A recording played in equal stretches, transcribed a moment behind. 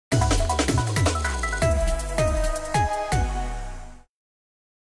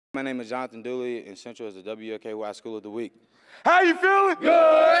my name is Jonathan Dooley, and Central is the WLKY School of the Week. How you feeling?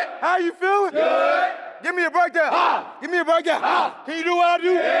 Good. How you feeling? Good. Give me a breakdown. Give me a breakdown. Can you do what I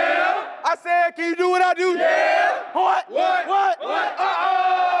do? Yeah. I said, can you do what I do? Yeah. What? I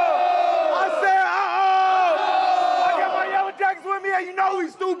said, I got my yellow jackets with me, and you know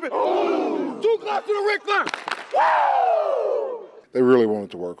he's stupid. Ooh. 2 claps to the Ric Flair. Woo! They really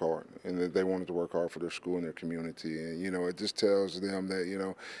wanted to work hard, and they wanted to work hard for their school and their community. And, you know, it just tells them that, you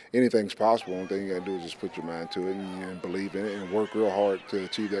know, anything's possible. One thing you got to do is just put your mind to it and believe in it and work real hard to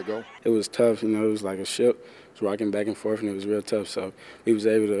achieve that goal. It was tough, you know, it was like a ship. It was rocking back and forth, and it was real tough. So we was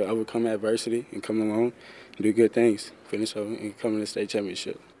able to overcome adversity and come along and do good things, finish up and come to the state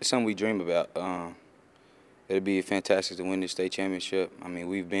championship. It's something we dream about. It'd be fantastic to win the state championship. I mean,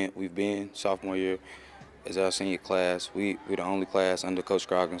 we've been sophomore year. As our senior class, we're the only class under Coach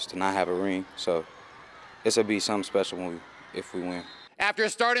Scroggins to not have a ring, so this will be something special if we win. After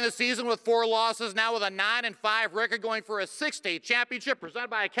starting the season with 4 losses, now with a 9-5 record, going for a 6th state championship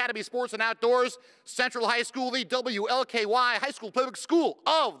presented by Academy Sports and Outdoors, Central High School, the WLKY High School Public School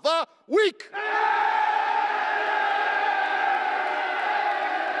of the Week.